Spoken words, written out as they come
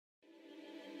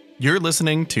You're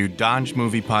listening to Dodge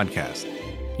Movie Podcast.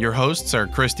 Your hosts are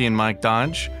Christy and Mike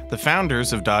Dodge, the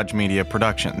founders of Dodge Media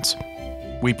Productions.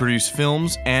 We produce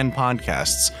films and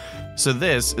podcasts, so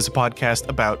this is a podcast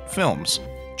about films.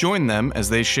 Join them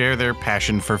as they share their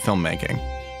passion for filmmaking.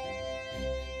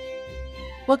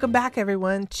 Welcome back,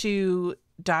 everyone, to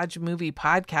Dodge Movie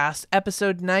Podcast,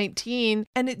 episode 19.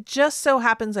 And it just so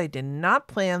happens I did not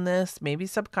plan this. Maybe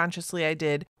subconsciously I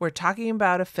did. We're talking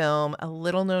about a film, a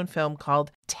little-known film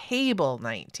called Table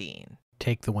 19.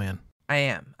 Take the win. I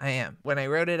am. When I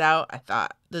wrote it out, I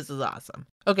thought, this is awesome.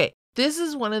 Okay, this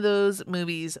is one of those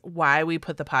movies why we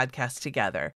put the podcast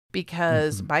together.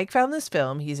 Because Mike found this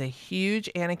film. He's a huge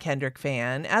Anna Kendrick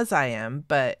fan, as I am,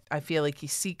 but I feel like he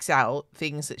seeks out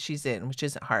things that she's in, which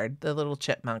isn't hard. The little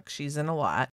chipmunk, she's in a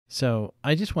lot. So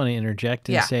I just want to interject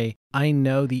and say, I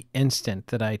know the instant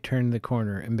that I turned the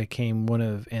corner and became one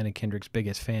of Anna Kendrick's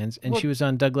biggest fans, and she was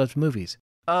on Doug Loves Movies.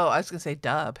 Oh, I was going to say,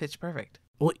 duh, Pitch Perfect.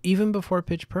 Well, even before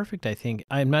Pitch Perfect, I think.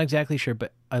 I'm not exactly sure,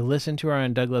 but I listened to her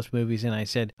on Doug Loves Movies, and I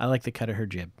said, I like the cut of her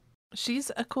jib.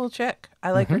 She's a cool chick.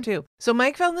 I like her too. So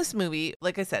Mike found this movie,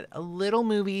 like I said, a little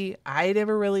movie. I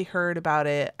never really heard about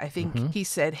it. I think he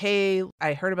said, hey,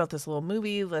 I heard about this little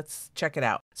movie. Let's check it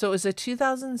out. So it was a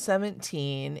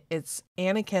 2017. It's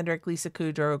Anna Kendrick, Lisa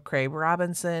Kudrow, Craig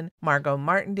Robinson, Margo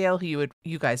Martindale, who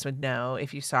you guys would know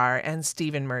if you saw her, and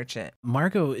Stephen Merchant.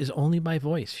 Margo is only by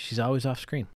voice. She's always off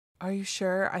screen. Are you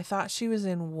sure? I thought she was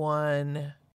in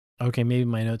one. Okay, maybe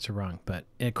my notes are wrong, but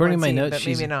according to my notes,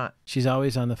 maybe not. She's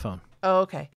always on the phone. Oh,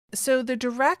 okay. So the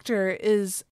director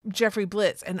is Jeffrey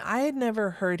Blitz, and I had never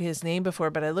heard his name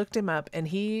before, but I looked him up, and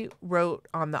he wrote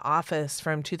on The Office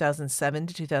from 2007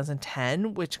 to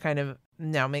 2010, which kind of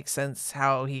now makes sense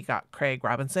how he got Craig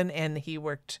Robinson, and he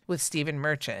worked with Stephen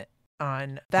Merchant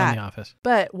on that. On The Office.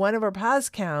 But one of our pause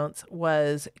counts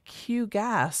was cue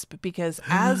gasp, because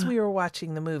as we were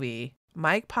watching the movie,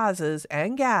 Mike pauses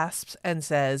and gasps and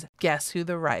says, guess who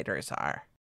the writers are?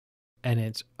 And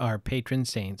it's our patron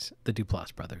saints, the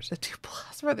Duplass brothers. The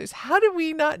Duplass brothers. How did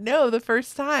we not know the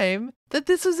first time that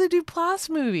this was a Duplass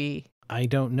movie? I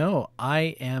don't know.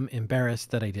 I am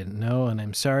embarrassed that I didn't know, and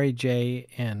I'm sorry, Jay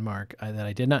and Mark, that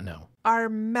I did not know. Our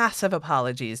massive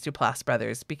apologies, Duplass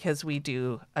brothers, because we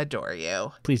do adore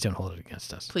you. Please don't hold it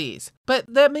against us. Please. But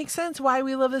that makes sense why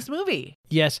we love this movie.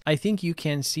 Yes, I think you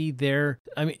can see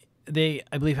they,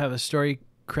 I believe, have a story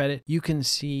credit. You can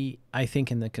see, I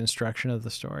think, in the construction of the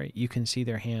story, you can see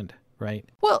their hand, right?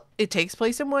 Well, it takes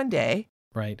place in one day.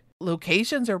 Right.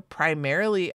 Locations are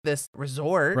primarily this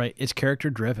resort. Right. It's character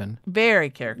driven.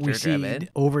 Very character driven. We see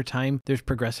over time, there's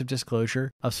progressive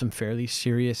disclosure of some fairly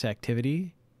serious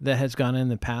activity that has gone in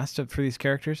the past for these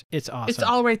characters. It's awesome. It's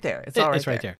all right there. It's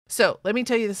right there. So let me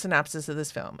tell you the synopsis of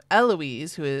this film.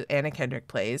 Eloise, who Anna Kendrick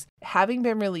plays, having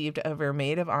been relieved of her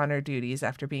maid of honor duties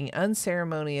after being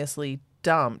unceremoniously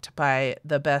dumped by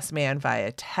the best man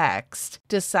via text,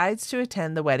 decides to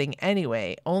attend the wedding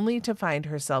anyway, only to find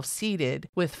herself seated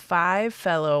with 5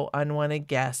 fellow unwanted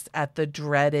guests at the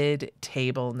dreaded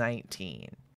Table 19.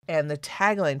 And the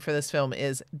tagline for this film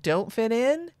is, don't fit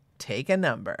in, take a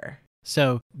number.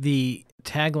 So the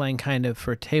tagline kind of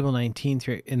for Table 19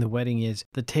 in the wedding is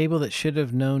the table that should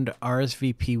have known to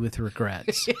RSVP with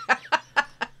regrets.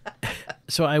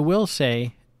 So I will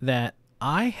say that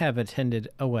I have attended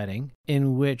a wedding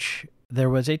in which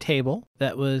there was a table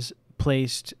that was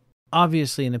placed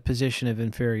obviously in a position of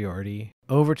inferiority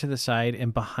over to the side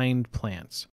and behind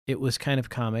plants. It was kind of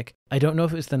comic. I don't know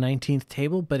if it was the 19th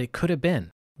table, but it could have been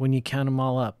when you count them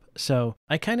all up. So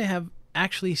I kind of have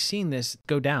actually seen this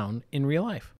go down in real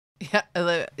life.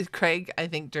 Yeah, Craig, I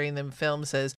think during the film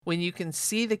says, when you can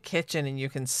see the kitchen and you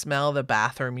can smell the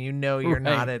bathroom, you know you're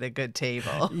not at a good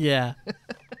table. Yeah.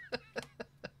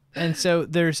 And so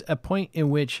there's a point in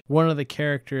which one of the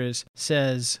characters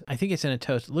says, I think it's in a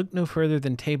toast, look no further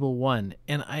than table 1.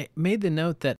 And I made the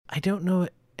note that I don't know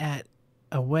at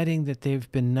a wedding that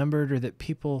they've been numbered or that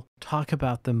people talk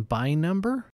about them by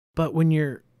number. But when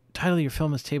your title of your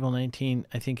film is Table 19,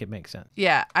 I think it makes sense.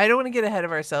 Yeah, I don't want to get ahead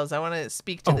of ourselves. I want to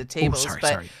speak to the tables.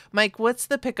 Sorry. Mike, what's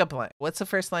the pickup line? What's the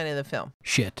first line of the film?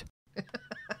 Shit.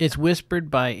 It's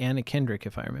whispered by Anna Kendrick,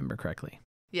 if I remember correctly.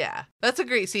 Yeah, that's a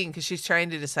great scene because she's trying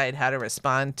to decide how to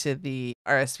respond to the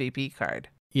RSVP card.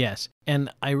 Yes, and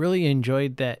I really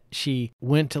enjoyed that she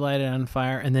went to light it on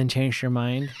fire and then changed her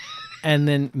mind and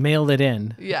then mailed it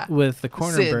in with the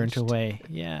corner Singed. burnt away.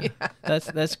 Yeah.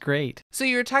 That's great. So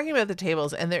you were talking about the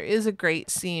tables, and there is a great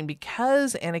scene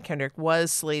because Anna Kendrick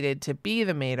was slated to be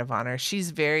the maid of honor.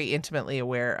 She's very intimately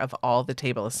aware of all the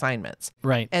table assignments.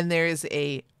 Right. And there's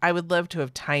I would love to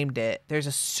have timed it. There's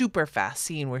a super fast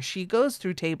scene where she goes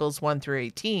through tables 1 through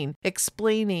 18,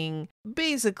 explaining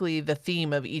basically the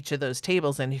theme of each of those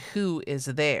tables and who is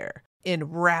there in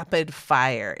rapid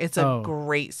fire. It's a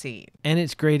great scene. And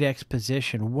it's great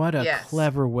exposition. What a Yes.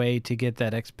 clever way to get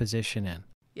that exposition in.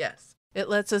 Yes. It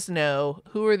lets us know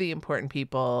who are the important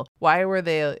people, why were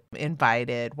they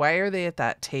invited, why are they at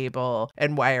that table,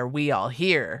 and why are we all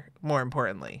here, more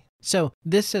importantly. So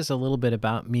this says a little bit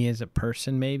about me as a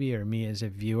person, maybe, or me as a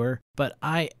viewer, but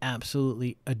I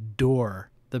absolutely adore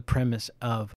the premise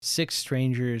of 6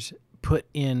 strangers put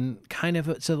in kind of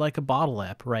like a bottle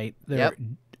app, right? They're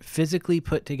physically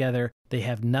put together. They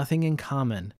have nothing in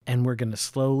common, and we're going to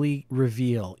slowly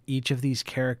reveal each of these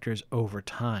characters over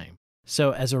time.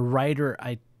 So as a writer,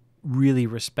 I really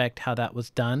respect how that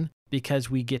was done because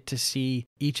we get to see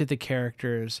each of the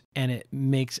characters, and it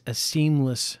makes a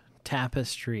seamless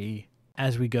tapestry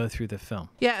as we go through the film.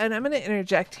 Yeah, and I'm going to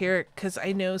interject here because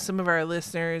I know some of our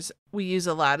listeners, we use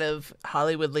a lot of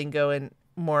Hollywood lingo, and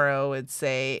Morrow would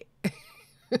say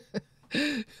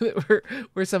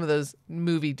we're some of those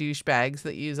movie douchebags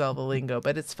that use all the lingo,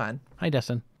 but it's fun. Hi,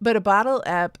 Dustin. But a bottle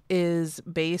ep is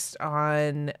based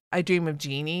on I Dream of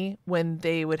Jeannie, when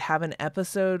they would have an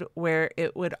episode where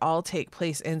it would all take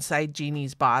place inside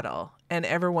Jeannie's bottle. And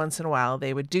every once in a while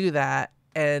they would do that.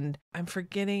 And I'm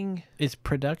forgetting. Its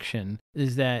production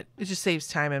is that it just saves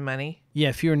time and money.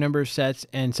 Yeah, fewer number of sets,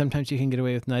 and sometimes you can get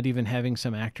away with not even having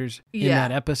some actors in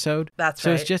that episode. That's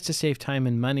so right. It's just to save time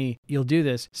and money. You'll do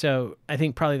this. So I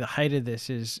think probably the height of this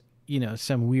is,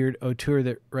 some weird auteur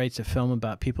that writes a film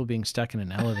about people being stuck in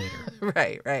an elevator.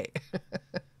 Right.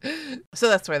 So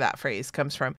that's where that phrase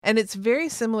comes from. And it's very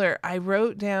similar. I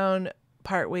wrote down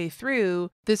partway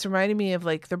through, this reminded me of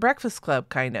like the Breakfast Club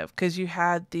kind of, because you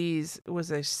had these, was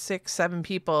there 6-7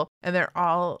 people, and they're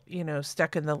all,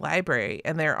 stuck in the library,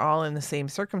 and they're all in the same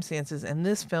circumstances. And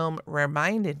this film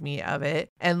reminded me of it.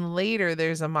 And later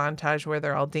there's a montage where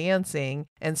they're all dancing,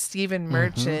 and Stephen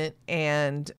Merchant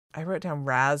and I wrote down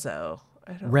Razzo.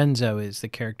 Renzo is the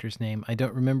character's name. I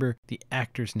don't remember the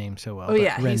actor's name so well. Oh,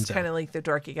 yeah. Renzo. He's kind of like the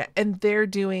dorky guy. And they're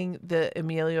doing the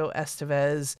Emilio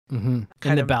Estevez. In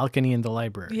the balcony in the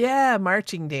library. Yeah,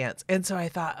 marching dance. And so I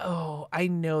thought, I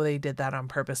know they did that on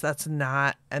purpose. That's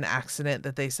not an accident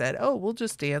that they said, we'll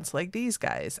just dance like these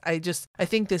guys. I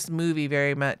think this movie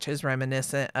very much is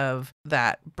reminiscent of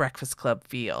that Breakfast Club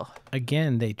feel.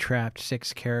 Again, they trapped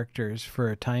 6 characters for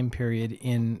a time period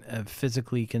in a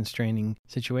physically constraining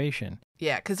situation.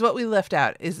 Yeah, because what we left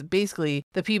out is basically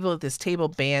the people at this table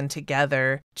band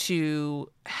together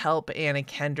to help Anna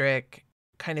Kendrick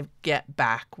kind of get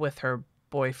back with her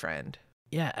boyfriend.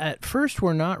 Yeah, at first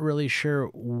we're not really sure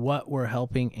what we're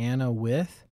helping Anna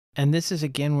with. And this is,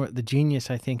 again, where the genius,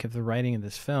 I think, of the writing of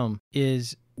this film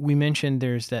is we mentioned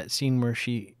there's that scene where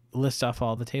she lists off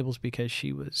all the tables because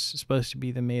she was supposed to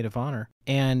be the maid of honor.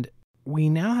 And we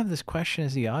now have this question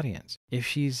as the audience. If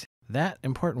she's that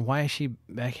important, why is she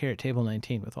back here at table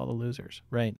 19 with all the losers,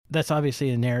 right? That's obviously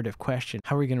a narrative question.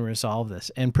 How are we going to resolve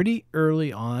this? And pretty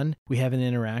early on, we have an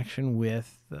interaction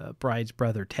with the bride's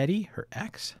brother, Teddy, her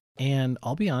ex. And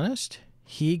I'll be honest,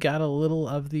 he got a little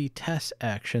of the Tess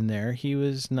action there. He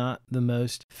was not the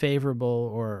most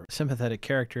favorable or sympathetic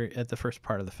character at the first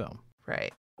part of the film.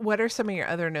 Right. What are some of your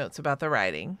other notes about the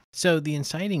writing? So the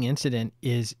inciting incident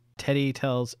is Teddy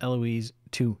tells Eloise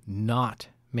to not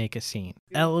make a scene.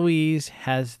 Eloise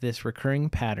has this recurring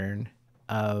pattern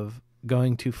of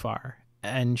going too far,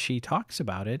 and she talks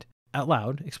about it out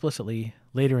loud, explicitly,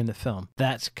 later in the film.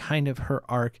 That's kind of her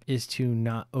arc, is to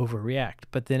not overreact.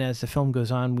 But then as the film goes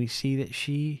on, we see that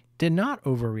she did not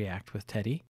overreact with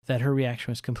Teddy, that her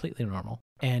reaction was completely normal,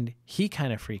 and he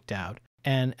kind of freaked out.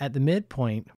 And at the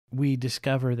midpoint, we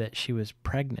discover that she was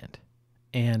pregnant.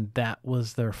 And that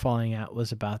was their falling out,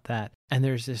 was about that. And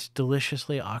there's this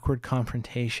deliciously awkward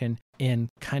confrontation in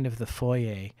kind of the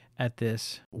foyer at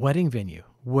this wedding venue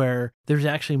where there's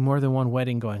actually more than one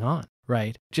wedding going on,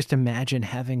 right? Just imagine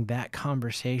having that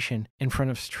conversation in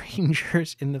front of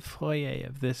strangers in the foyer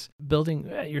of this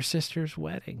building at your sister's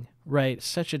wedding, right?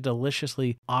 Such a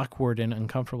deliciously awkward and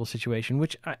uncomfortable situation,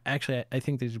 which I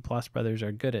think the Duplass brothers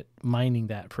are good at mining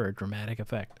that for a dramatic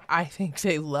effect. I think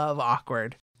they love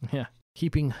awkward. Yeah.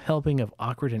 Helping of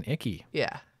awkward and icky.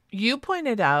 Yeah. You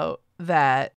pointed out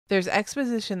that there's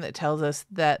exposition that tells us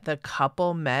that the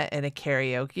couple met in a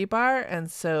karaoke bar.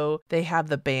 And so they have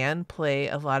the band play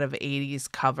a lot of 80s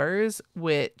covers,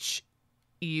 which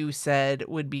you said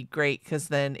would be great because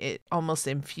then it almost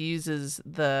infuses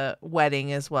the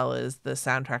wedding as well as the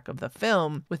soundtrack of the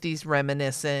film with these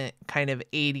reminiscent kind of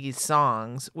 80s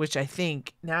songs, which I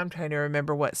think now I'm trying to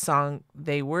remember what song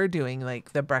they were doing,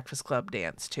 like the Breakfast Club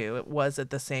dance to. It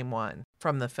wasn't the same one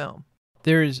from the film.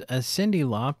 There's a Cyndi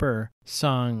Lauper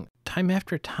song, Time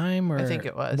After Time, or I think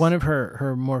it was one of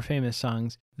her more famous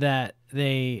songs that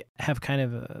they have kind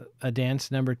of a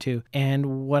dance number to.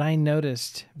 And what I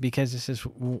noticed, because this is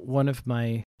one of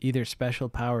my either special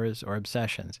powers or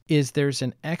obsessions, is there's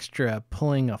an extra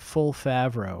pulling a full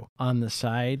Favreau on the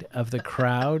side of the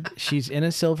crowd. She's in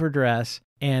a silver dress,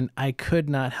 and I could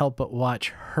not help but watch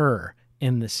her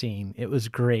in the scene. It was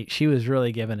great. She was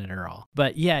really giving it her all.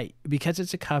 But yeah, because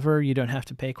it's a cover, you don't have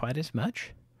to pay quite as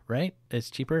much, right?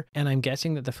 It's cheaper. And I'm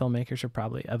guessing that the filmmakers are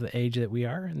probably of the age that we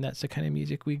are, and that's the kind of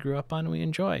music we grew up on and we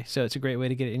enjoy. So it's a great way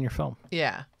to get it in your film.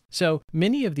 Yeah. So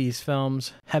many of these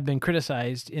films have been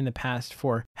criticized in the past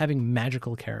for having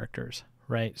magical characters,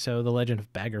 right? So The Legend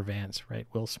of Bagger Vance, right?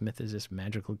 Will Smith is this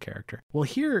magical character. Well,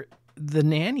 here, the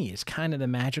nanny is kind of the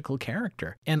magical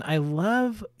character. And I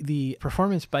love the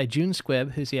performance by June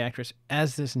Squibb, who's the actress,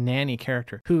 as this nanny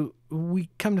character, who we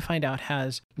come to find out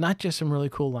has not just some really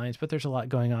cool lines, but there's a lot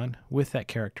going on with that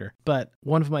character. But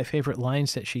one of my favorite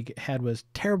lines that she had was,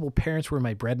 "Terrible parents were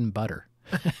my bread and butter."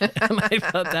 And I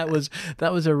thought that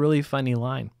was a really funny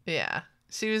line. Yeah.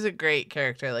 She was a great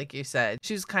character, like you said.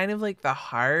 She was kind of like the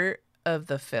heart of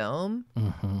the film.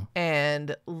 Mm-hmm.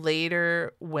 And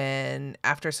later, when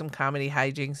after some comedy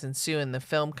hijinks ensue and the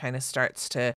film kind of starts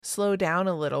to slow down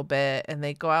a little bit and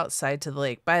they go outside to the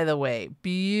lake. By the way,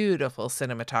 beautiful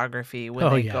cinematography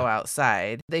when they go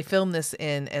outside. They filmed this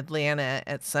in Atlanta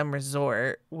at some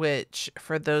resort, which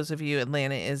for those of you,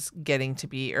 Atlanta is getting to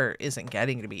be, or isn't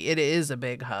getting to be, it is a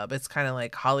big hub. It's kind of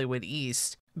like Hollywood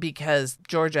East because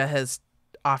Georgia has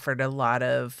offered a lot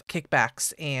of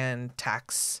kickbacks and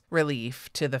tax relief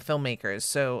to the filmmakers.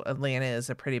 So Atlanta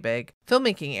is a pretty big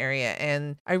filmmaking area.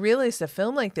 And I realized a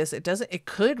film like this, it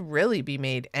could really be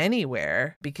made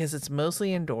anywhere because it's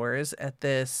mostly indoors at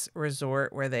this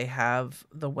resort where they have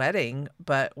the wedding.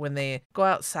 But when they go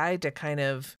outside to kind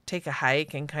of take a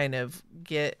hike and kind of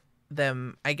get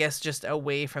them, I guess, just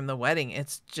away from the wedding,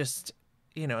 it's just,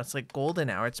 it's like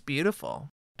golden hour. It's beautiful.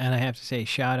 And I have to say,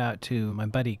 shout out to my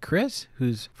buddy Chris,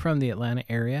 who's from the Atlanta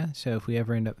area. So if we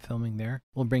ever end up filming there,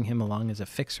 we'll bring him along as a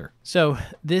fixer. So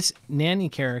this nanny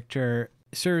character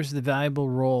serves the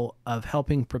valuable role of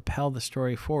helping propel the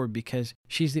story forward because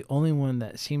she's the only one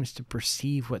that seems to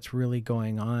perceive what's really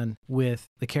going on with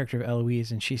the character of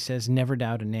Eloise. And she says, never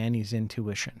doubt a nanny's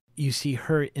intuition. You see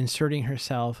her inserting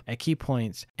herself at key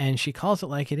points, and she calls it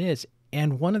like it is.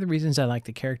 And one of the reasons I like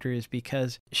the character is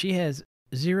because she has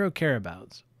zero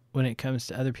careabouts when it comes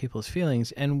to other people's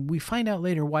feelings, and we find out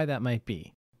later why that might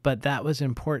be. But that was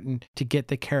important to get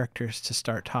the characters to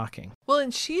start talking. Well,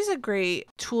 and she's a great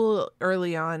tool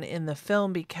early on in the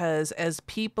film because as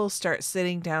people start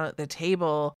sitting down at the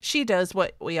table, she does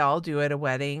what we all do at a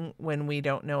wedding when we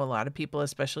don't know a lot of people,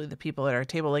 especially the people at our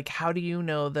table. Like, how do you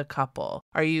know the couple?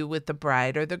 Are you with the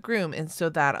bride or the groom? And so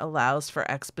that allows for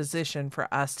exposition for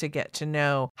us to get to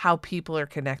know how people are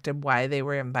connected, why they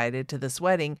were invited to this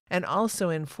wedding, and also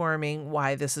informing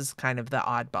why this is kind of the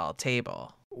oddball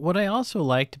table. What I also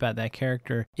liked about that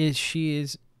character is she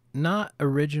is not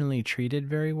originally treated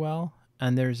very well.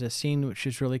 And there's a scene which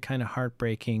is really kind of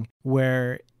heartbreaking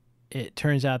where it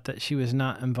turns out that she was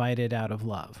not invited out of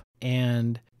love.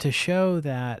 And to show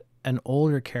that an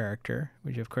older character,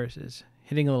 which of course is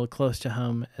hitting a little close to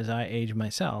home as I age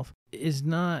myself, is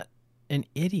not an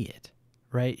idiot,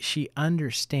 right? She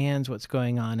understands what's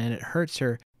going on and it hurts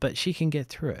her, but she can get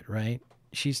through it, right?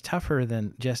 She's tougher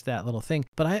than just that little thing.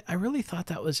 But I really thought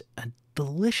that was a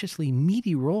deliciously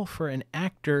meaty role for an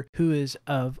actor who is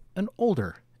of an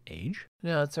older age.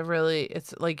 No, it's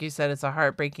like you said, it's a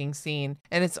heartbreaking scene.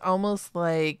 And it's almost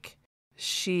like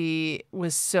she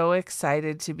was so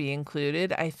excited to be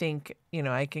included. I think,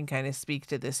 I can kind of speak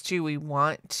to this too. We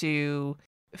want to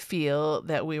feel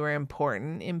that we were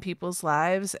important in people's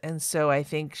lives. And so I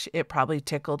think it probably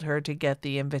tickled her to get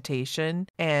the invitation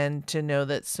and to know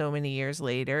that so many years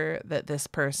later that this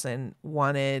person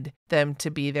wanted them to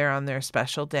be there on their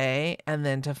special day. And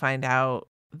then to find out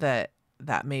that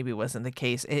maybe wasn't the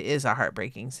case. It is a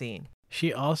heartbreaking scene.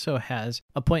 She also has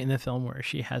a point in the film where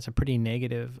she has a pretty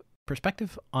negative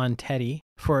perspective on Teddy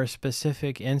for a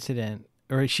specific incident,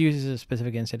 or she uses a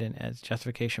specific incident as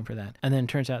justification for that. And then it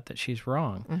turns out that she's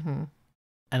wrong. Mm-hmm.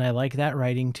 And I like that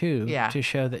writing too, yeah, to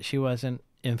show that she wasn't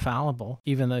infallible,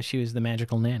 even though she was the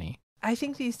magical nanny. I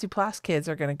think these Duplass kids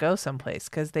are going to go someplace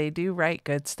because they do write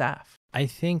good stuff. I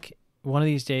think one of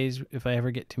these days, if I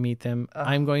ever get to meet them,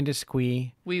 I'm going to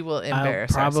squee. We will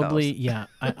embarrass ourselves. Yeah,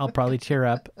 I'll probably tear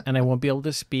up and I won't be able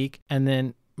to speak. And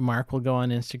then Mark will go on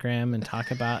Instagram and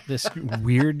talk about this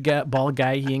weird bald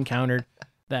guy he encountered.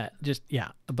 That just,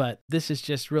 but this is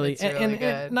just really, It's really good.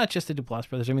 And not just the Duplass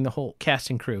brothers, I mean, the whole cast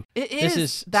and crew. It is. This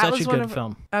is That such was a one good of,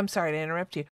 film. I'm sorry to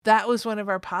interrupt you. That was one of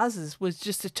our pauses, was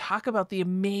just to talk about the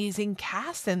amazing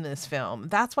cast in this film.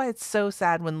 That's why it's so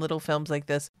sad when little films like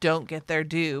this don't get their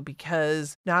due,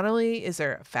 because not only is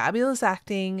there fabulous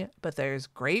acting, but there's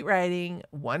great writing,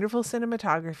 wonderful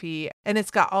cinematography, and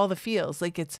it's got all the feels.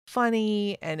 Like, it's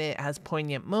funny and it has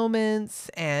poignant moments,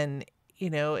 and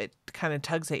it kind of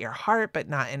tugs at your heart, but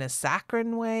not in a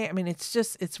saccharine way. I mean,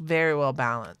 it's very well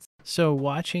balanced. So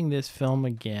watching this film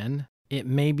again, it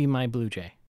may be my Blue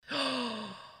Jay.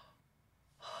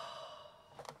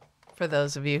 For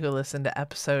those of you who listened to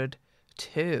episode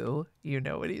 2, you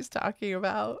know what he's talking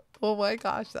about. Oh my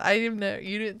gosh. I didn't know.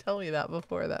 You didn't tell me that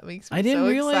before. That makes me so excited. I didn't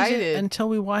realize it until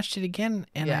we watched it again.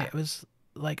 And Yeah. I was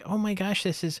like, oh my gosh,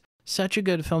 this is such a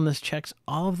good film. This checks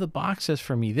all of the boxes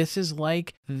for me. This is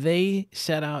like they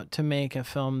set out to make a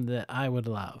film that I would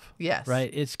love. Yes.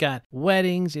 Right? It's got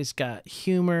weddings, it's got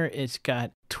humor, it's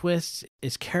got twists,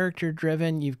 it's character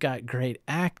driven, you've got great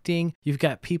acting, you've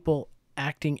got people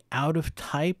acting out of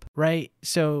type, right?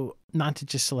 So not to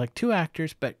just select 2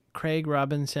 actors, but Craig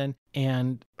Robinson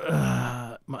and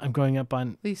I'm going up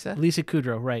on Lisa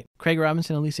Kudrow, right? Craig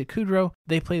Robinson and Lisa Kudrow,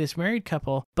 they play this married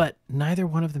couple, but neither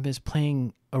one of them is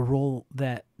playing a role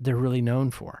that they're really known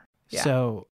for. Yeah.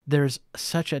 So there's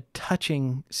such a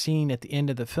touching scene at the end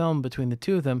of the film between the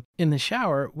two of them in the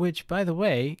shower, which, by the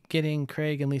way, getting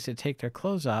Craig and Lisa to take their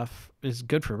clothes off is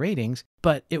good for ratings,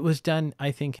 but it was done,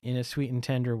 I think, in a sweet and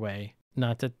tender way.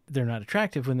 Not that they're not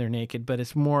attractive when they're naked, but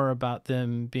it's more about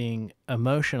them being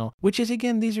emotional, which is,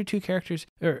 again, these are 2 actors,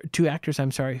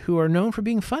 who are known for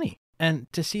being funny.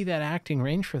 And to see that acting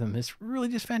range for them is really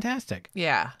just fantastic.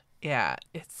 Yeah. Yeah.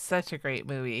 It's such a great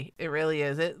movie. It really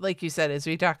is. It, like you said, as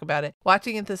we talk about it,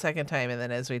 watching it the second time, and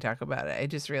then as we talk about it, I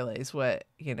just realized what,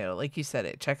 like you said,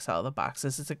 it checks all the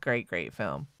boxes. It's a great, great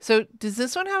film. So does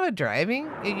this one have a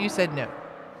driving? You said no.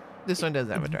 This one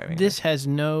doesn't have a driving. This has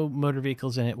no motor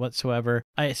vehicles in it whatsoever.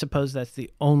 I suppose that's the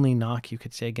only knock you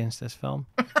could say against this film.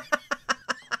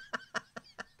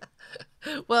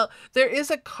 Well, there is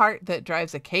a cart that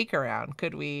drives a cake around.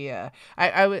 Could we? I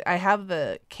have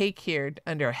the cake here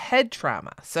under head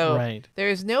trauma. So right. There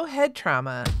is no head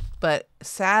trauma, but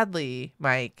sadly,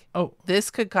 Mike,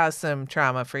 this could cause some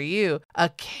trauma for you. A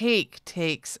cake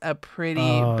takes a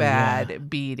pretty bad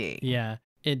beating. Yeah,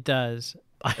 it does.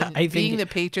 I think being the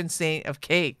patron saint of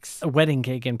cakes, a wedding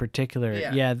cake in particular.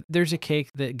 Yeah, there's a cake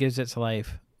that gives its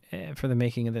life for the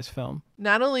making of this film.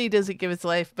 Not only does it give its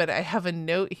life, but I have a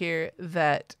note here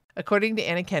that according to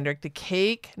Anna Kendrick, the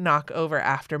cake knockover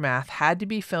aftermath had to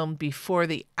be filmed before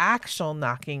the actual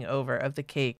knocking over of the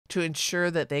cake to ensure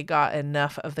that they got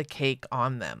enough of the cake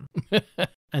on them.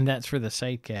 And that's for the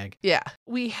sight gag. Yeah.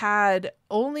 We had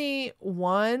only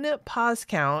one pause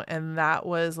count, and that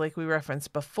was, like we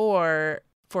referenced before,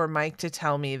 for Mike to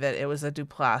tell me that it was a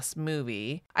Duplass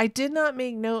movie. I did not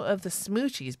make note of the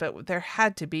smoochies, but there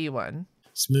had to be one.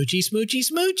 Smoochy, smoochy,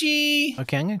 smoochy.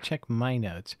 Okay, I'm going to check my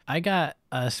notes. I got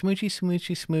a smoochy,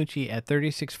 smoochy, smoochy at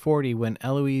 36:40 when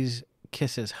Eloise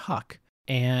kisses Huck,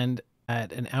 and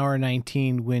at an hour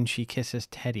 19 when she kisses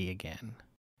Teddy again.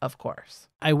 Of course.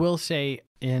 I will say,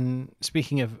 in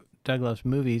speaking of Doug Loves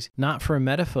Movies, not for a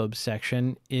metaphobes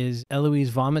section is Eloise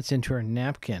vomits into her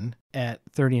napkin at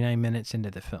 39 minutes into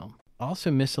the film.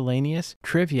 Also miscellaneous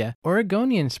trivia,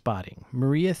 Oregonian spotting.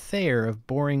 Maria Thayer of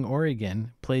Boring,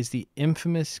 Oregon plays the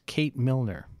infamous Kate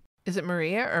Milner. Is it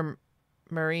Maria or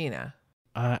Marina?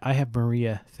 I have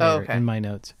Maria Thayer in my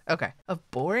notes. Okay. Of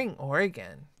Boring,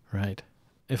 Oregon. Right.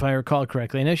 If I recall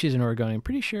correctly. I know she's an Oregonian.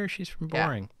 Pretty sure she's from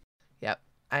Boring. Yeah. Yep.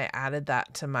 I added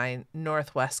that to my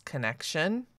Northwest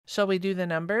connection. Shall we do the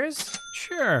numbers?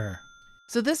 Sure.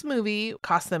 So this movie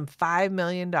cost them $5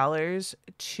 million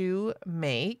to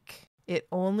make. It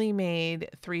only made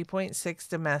 3.6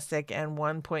 domestic and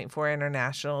 1.4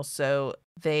 international, so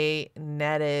they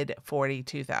netted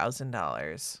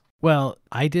 $42,000. Well,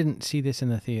 I didn't see this in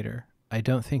the theater. I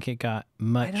don't think it got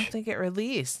much. I don't think it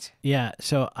released. Yeah,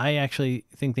 so I actually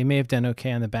think they may have done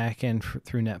okay on the back end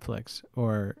through Netflix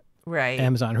or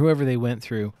Amazon, whoever they went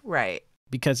through. Right.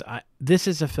 Because this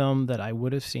is a film that I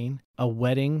would have seen, a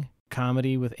wedding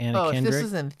comedy with Anna Kendrick. If this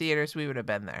was in theaters, we would have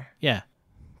been there. Yeah,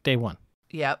 day one.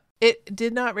 Yep. It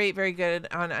did not rate very good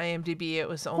on IMDb. It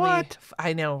was only... What?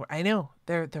 I know.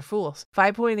 They're fools.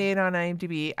 5.8 on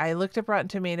IMDb. I looked up Rotten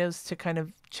Tomatoes to kind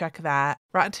of check that.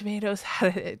 Rotten Tomatoes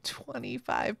had it at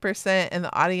 25%, and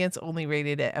the audience only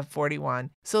rated it at 41.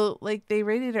 So, like, they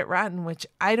rated it rotten, which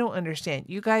I don't understand.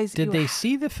 You guys... Did they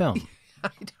see the film?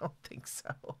 I don't think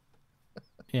so.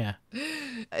 Yeah.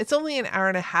 It's only an hour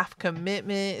and a half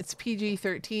commitment. It's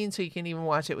PG-13, so you can even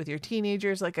watch it with your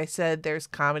teenagers. Like I said, there's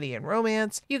comedy and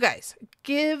romance. You guys,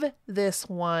 give this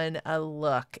one a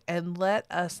look and let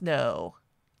us know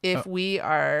if we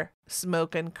are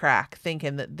smoking crack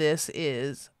thinking that this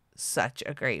is such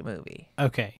a great movie.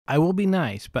 Okay. I will be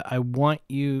nice, but I want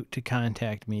you to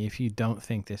contact me if you don't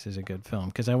think this is a good film,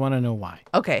 because I want to know why.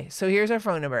 Okay, so here's our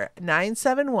phone number,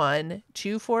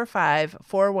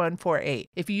 971-245-4148.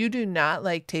 If you do not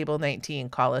like Table 19,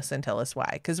 call us and tell us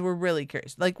why, because we're really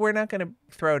curious. Like, we're not going to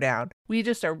throw down. We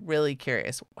just are really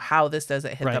curious how this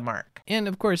doesn't hit the mark. And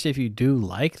of course, if you do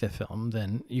like the film,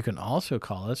 then you can also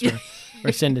call us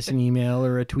or send us an email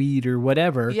or a tweet or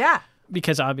whatever. Yeah.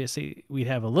 Because obviously we'd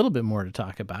have a little bit more to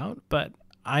talk about, but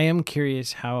I am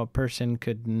curious how a person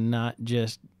could not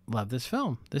just love this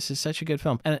film. This is such a good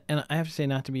film. And I have to say,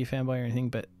 not to be a fanboy or anything,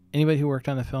 but anybody who worked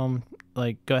on the film,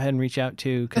 like, go ahead and reach out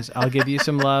too, because I'll give you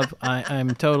some love.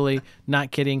 I'm totally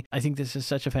not kidding. I think this is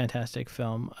such a fantastic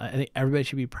film. I think everybody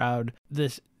should be proud.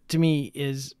 This, to me,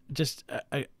 is just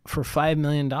for $5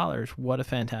 million. What a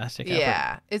fantastic effort.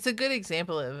 Yeah, it's a good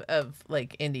example of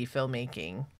like indie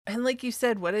filmmaking. And like you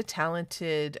said, what a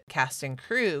talented cast and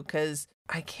crew, because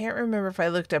I can't remember if I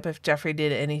looked up if Jeffrey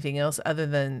did anything else other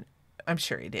than, I'm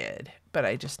sure he did, but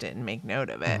I just didn't make note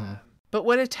of it. Mm-hmm. But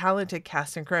what a talented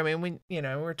cast and crew. I mean,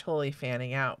 we're totally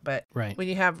fanning out, but when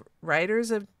you have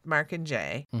writers of Mark and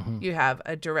Jay, you have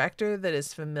a director that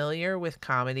is familiar with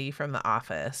comedy from The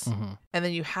Office, and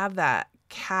then you have that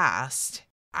cast.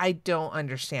 I don't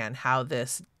understand how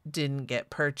this didn't get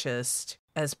purchased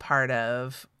as part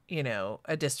of,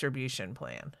 a distribution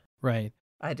plan. Right.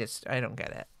 I don't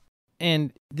get it.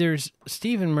 And there's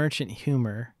Stephen Merchant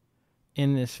humor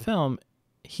in this film.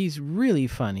 He's really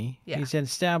funny. Yeah. He's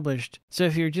established. So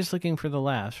if you're just looking for the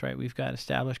laughs, right, we've got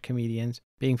established comedians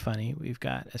being funny. We've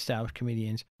got established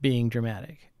comedians being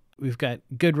dramatic. We've got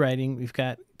good writing. We've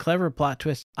got clever plot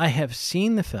twists. I have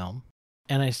seen the film,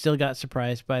 and I still got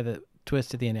surprised by the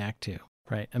twist at the end of Act 2,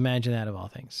 right? Imagine that of all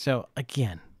things. So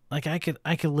again, like I could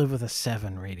live with a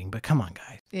 7 rating, but come on,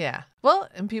 guys. Yeah. Well,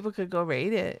 and people could go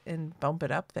rate it and bump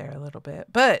it up there a little bit.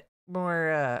 But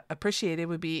more appreciated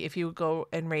would be if you would go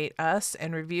and rate us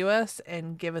and review us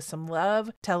and give us some love.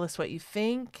 Tell us what you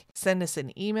think. Send us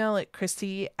an email at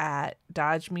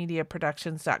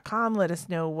Christy@dodgemediaproductions.com. Let us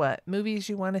know what movies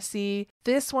you want to see.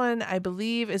 This one, I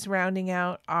believe, is rounding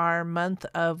out our month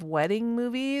of wedding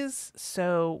movies.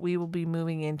 So we will be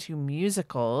moving into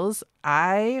musicals.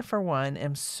 I, for one,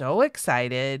 am so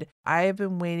excited. I have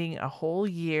been waiting a whole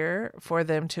year for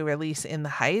them to release In the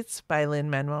Heights by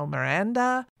Lin-Manuel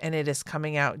Miranda, and it is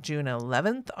coming out June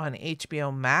 11th on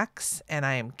HBO Max, and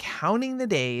I am counting the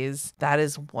days. That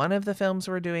is one of the films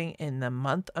we're doing in the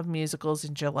month of musicals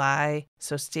in July,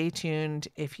 so stay tuned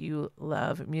if you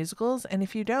love musicals, and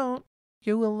if you don't,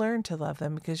 you will learn to love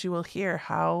them because you will hear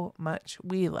how much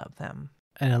we love them.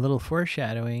 And a little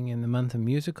foreshadowing, in the month of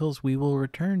musicals, we will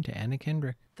return to Anna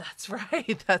Kendrick. That's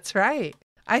right. That's right.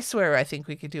 I swear I think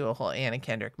we could do a whole Anna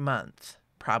Kendrick month,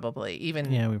 probably.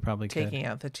 Even we probably taking could.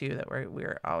 out the 2 that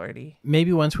we're already...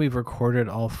 Maybe once we've recorded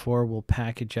all 4, we'll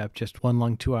package up just one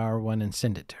long 2-hour one and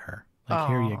send it to her. Like,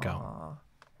 here you go.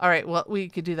 All right. Well, we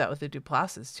could do that with the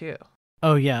Duplases, too.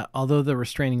 Oh, yeah. Although the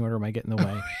restraining order might get in the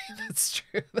way. That's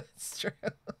true. That's true.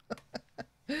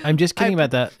 I'm just kidding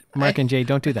about that. Mark and Jay,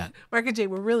 don't do that. Mark and Jay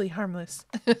were really harmless.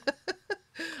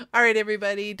 All right,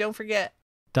 everybody. Don't forget.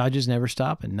 Dodges never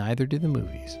stop, and neither do the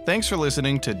movies. Thanks for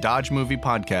listening to Dodge Movie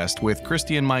Podcast with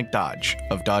Christy and Mike Dodge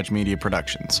of Dodge Media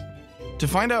Productions. To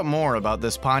find out more about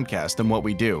this podcast and what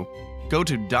we do, go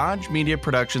to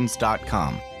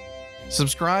dodgemediaproductions.com.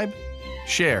 Subscribe,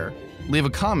 share, leave a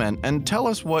comment, and tell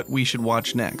us what we should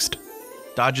watch next.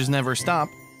 Dodges never stop,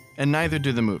 and neither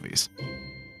do the movies.